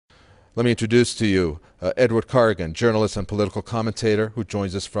Let me introduce to you Edward Corrigan, journalist and political commentator who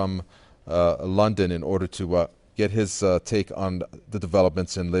joins us from London in order to get his take on the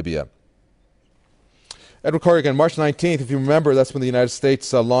developments in Libya. Edward Corrigan, March 19th, if you remember, that's when the United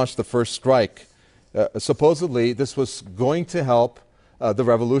States launched the first strike. Supposedly, this was going to help the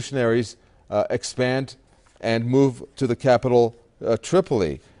revolutionaries expand and move to the capital,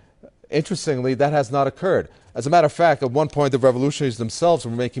 Tripoli. Interestingly, that has not occurred. As a matter of fact, at one point, the revolutionaries themselves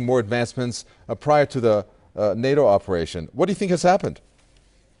were making more advancements prior to the NATO operation. What do you think has happened?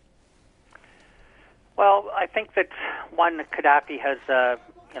 Well, I think that, one, Gaddafi has a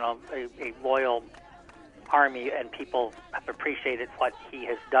loyal army, and people have appreciated what he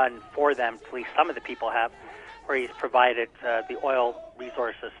has done for them, at least some of the people have, where he's provided the oil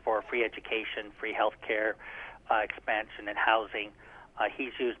resources for free education, free health care, expansion and housing.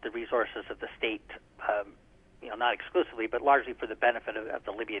 He's used the resources of the state, not exclusively, but largely for the benefit of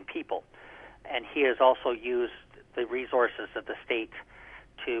the Libyan people. And he has also used the resources of the state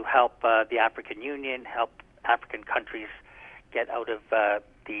to help the African Union, help African countries get out of the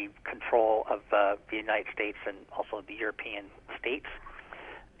control of the United States and also the European states.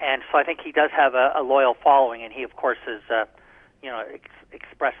 And so I think he does have a loyal following, and he, of course, has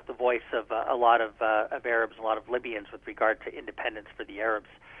expressed the voice of a lot of Arabs, a lot of Libyans with regard to independence for the Arabs,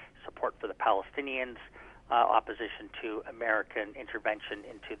 support for the Palestinians, opposition to American intervention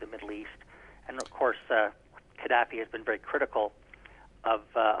into the Middle East. And, of course, Gaddafi has been very critical of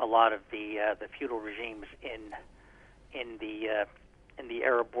a lot of the feudal regimes in the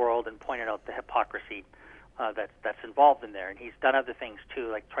Arab world, and pointed out the hypocrisy that's involved in there. And he's done other things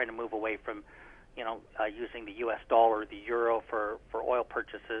too, like trying to move away from using the U.S. dollar, the euro for oil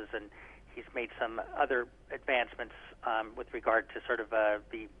purchases, and he's made some other advancements with regard to sort of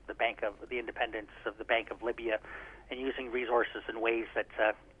the independence of the Bank of Libya, and using resources in ways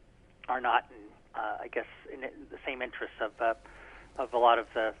that are not, in the same interests of a lot of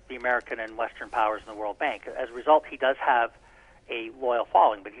the American and Western powers in the World Bank. As a result, he does have a loyal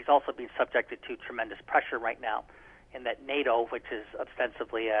following, but he's also being subjected to tremendous pressure right now in that NATO, which is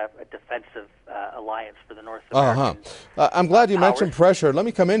ostensibly a defensive alliance for the North American I'm glad you powers. mentioned pressure. Let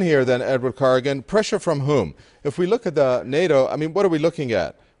me come in here then, Edward Corrigan. Pressure from whom? If we look at the NATO, what are we looking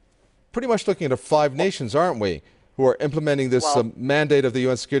at? Pretty much looking at the 5 nations, aren't we, who are implementing this mandate of the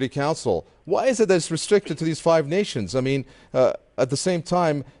UN Security Council. Why is it that it's restricted to these 5 nations? At the same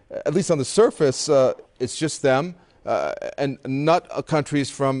time, at least on the surface, it's just them and not countries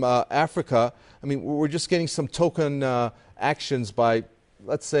from Africa. We're just getting some token actions by,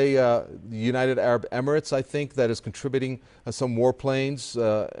 let's say, the United Arab Emirates, I think, that is contributing some warplanes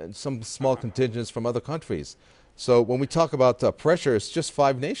and some small contingents from other countries. So when we talk about pressure, it's just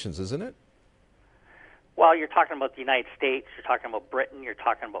 5 nations, isn't it? Well, you're talking about the United States, you're talking about Britain, you're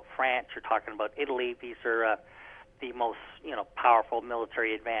talking about France, you're talking about Italy. These are the most powerful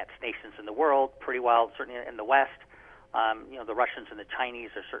military advanced nations in the world, pretty well, certainly in the West. The Russians and the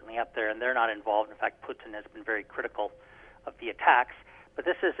Chinese are certainly up there, and they're not involved. In fact, Putin has been very critical of the attacks. But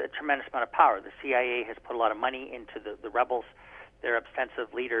this is a tremendous amount of power. The CIA has put a lot of money into the rebels. Their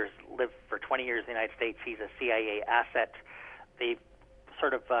obsessive leaders lived for 20 years in the United States. He's a CIA asset. They've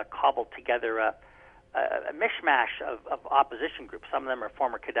sort of cobbled together a mishmash of opposition groups. Some of them are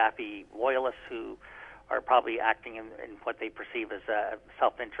former Gaddafi loyalists who are probably acting in what they perceive as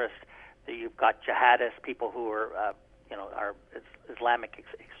self-interest. You've got jihadists, people who are Islamic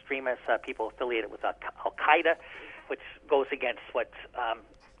extremists, people affiliated with Al-Qaeda, which goes against what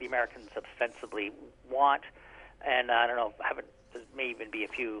the Americans ostensibly want. And I don't know, there may even be a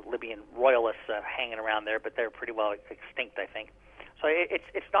few Libyan royalists hanging around there, but they're pretty well extinct, I think. So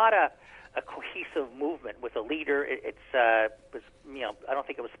it's not a cohesive movement with a leader. I don't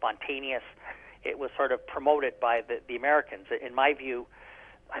think it was spontaneous. It was sort of promoted by the Americans. In my view,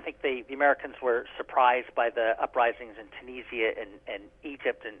 I think the Americans were surprised by the uprisings in Tunisia and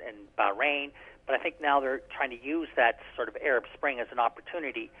Egypt and Bahrain, but I think now they're trying to use that sort of Arab Spring as an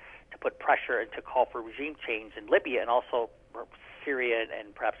opportunity to put pressure and to call for regime change in Libya and also Syria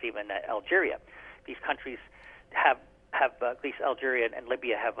and perhaps even Algeria. These countries have at least Algeria and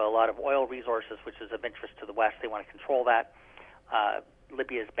Libya have a lot of oil resources, which is of interest to the West. They want to control that.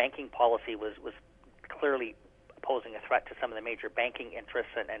 Libya's banking policy was clearly posing a threat to some of the major banking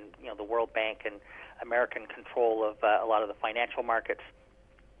interests and the World Bank and American control of a lot of the financial markets.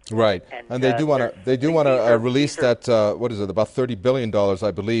 Right, and they do want to release that what is it, about $30 billion,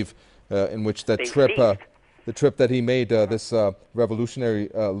 I believe, in which that trip the trip that he made, this revolutionary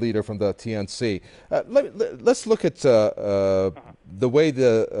leader from the TNC. Let's look at the way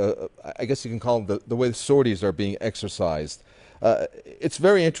I guess you can call them the way the sorties are being exercised. It's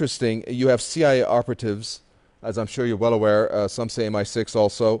very interesting. You have CIA operatives, as I'm sure you're well aware, some say MI6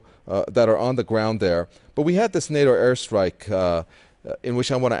 also, that are on the ground there. But we had this NATO airstrike in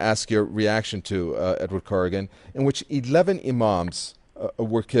which I want to ask your reaction to, Edward Corrigan, in which 11 imams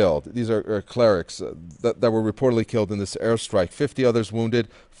were killed. These are clerics that were reportedly killed in this airstrike. 50 others wounded,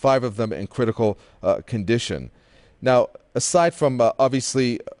 5 of them in critical condition. Now, aside from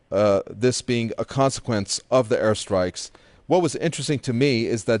obviously this being a consequence of the airstrikes, what was interesting to me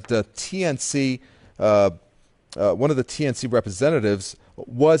is that the TNC, one of the TNC representatives,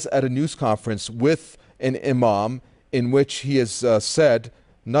 was at a news conference with an imam in which he has said,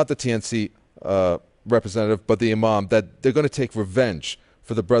 not the TNC representative, but the imam, that they're going to take revenge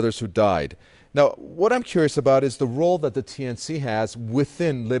for the brothers who died. Now, what I'm curious about is the role that the TNC has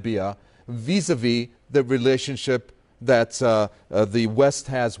within Libya vis-a-vis the relationship that the West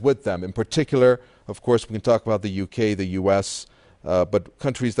has with them. In particular, of course, we can talk about the UK, the US, but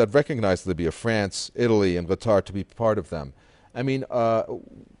countries that recognize Libya, France, Italy, and Qatar to be part of them. I mean,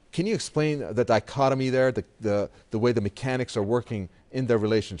 can you explain the dichotomy there, the way the mechanics are working in their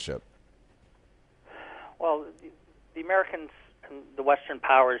relationship? Well, the Americans and the Western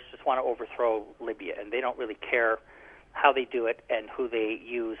powers just want to overthrow Libya, and they don't really care how they do it and who they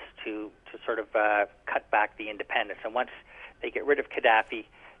use to sort of cut back the independence. And once they get rid of Gaddafi,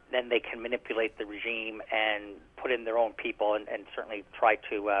 then they can manipulate the regime and put in their own people and certainly try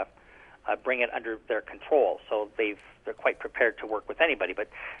to bring it under their control. So they're quite prepared to work with anybody. But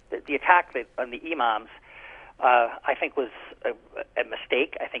the attack on the imams, I think, was a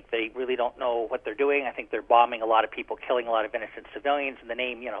mistake. I think they really don't know what they're doing. I think they're bombing a lot of people, killing a lot of innocent civilians. In the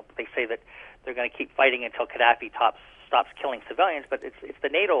name, they say that they're going to keep fighting until Gaddafi stops killing civilians. But it's the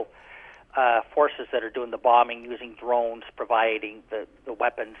NATO forces that are doing the bombing, using drones, providing the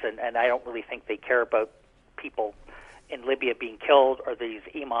weapons, and I don't really think they care about people in Libya being killed or these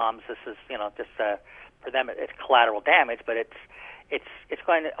imams. This is just for them it's collateral damage, but it's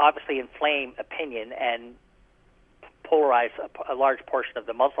going to obviously inflame opinion and polarize a large portion of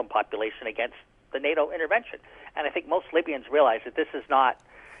the Muslim population against the NATO intervention. And I think most Libyans realize that this is not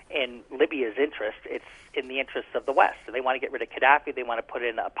in Libya's interest, it's in the interests of the West. So they want to get rid of Gaddafi, they want to put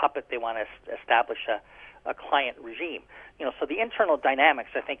in a puppet, they want to establish a client regime. So the internal dynamics,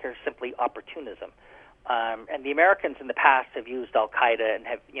 I think, are simply opportunism. And the Americans in the past have used Al-Qaeda and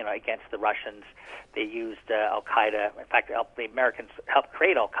have, against the Russians, they used Al-Qaeda. In fact, the Americans helped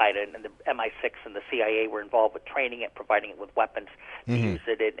create Al-Qaeda, and the MI6 and the CIA were involved with training it, providing it with weapons. They used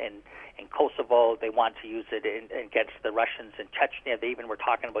it in Kosovo. They want to use it against the Russians in Chechnya. They even were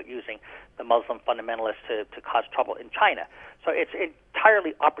talking about using the Muslim fundamentalists to cause trouble in China. So it's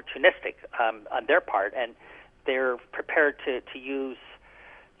entirely opportunistic on their part, and they're prepared to use.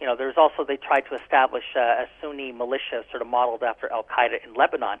 There's also, they tried to establish a Sunni militia sort of modeled after Al-Qaeda in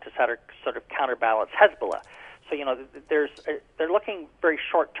Lebanon to sort of counterbalance Hezbollah. So, they're looking very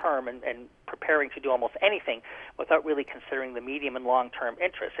short-term and preparing to do almost anything without really considering the medium and long-term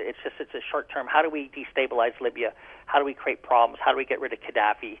interests. It's a short-term, how do we destabilize Libya? How do we create problems? How do we get rid of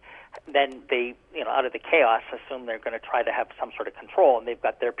Gaddafi? Then they, out of the chaos, assume they're going to try to have some sort of control, and they've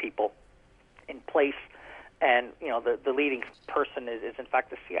got their people in place. And the leading person is in fact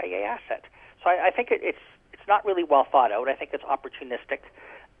the CIA asset. So I think it's not really well thought out. I think it's opportunistic,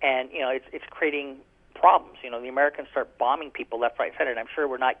 and it's creating problems. The Americans start bombing people left, right, and center, and I'm sure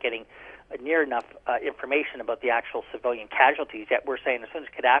we're not getting near enough information about the actual civilian casualties. Yet we're saying as soon as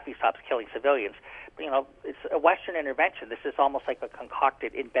Gaddafi stops killing civilians, it's a Western intervention. This is almost like a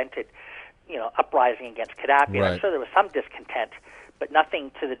concocted, invented, uprising against Gaddafi. Right. And I'm sure there was some discontent, but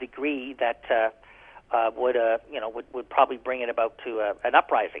nothing to the degree that. Would probably bring it about to an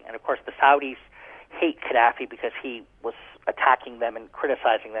uprising. And of course, the Saudis hate Gaddafi because he was attacking them and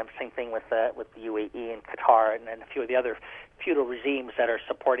criticizing them. Same thing with the UAE and Qatar and a few of the other feudal regimes that are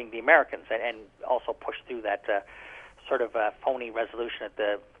supporting the Americans and also pushed through that sort of phony resolution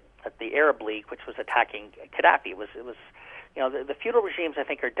at the Arab League, which was attacking Gaddafi. It was the feudal regimes, I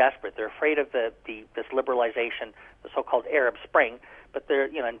think, are desperate. They're afraid of this liberalization, the so-called Arab Spring. But they're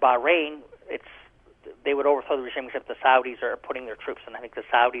in Bahrain, they would overthrow the regime except the Saudis are putting their troops in. I think the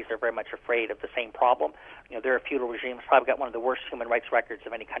Saudis are very much afraid of the same problem. They're a feudal regime. It's probably got one of the worst human rights records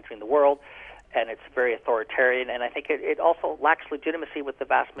of any country in the world, and it's very authoritarian. And I think it also lacks legitimacy with the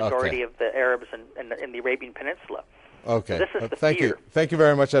vast majority of the Arabs in the Arabian Peninsula. Okay. So this is the Thank fear. you. Thank you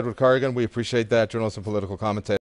very much, Edward Corrigan. We appreciate that, journalist and political commentator.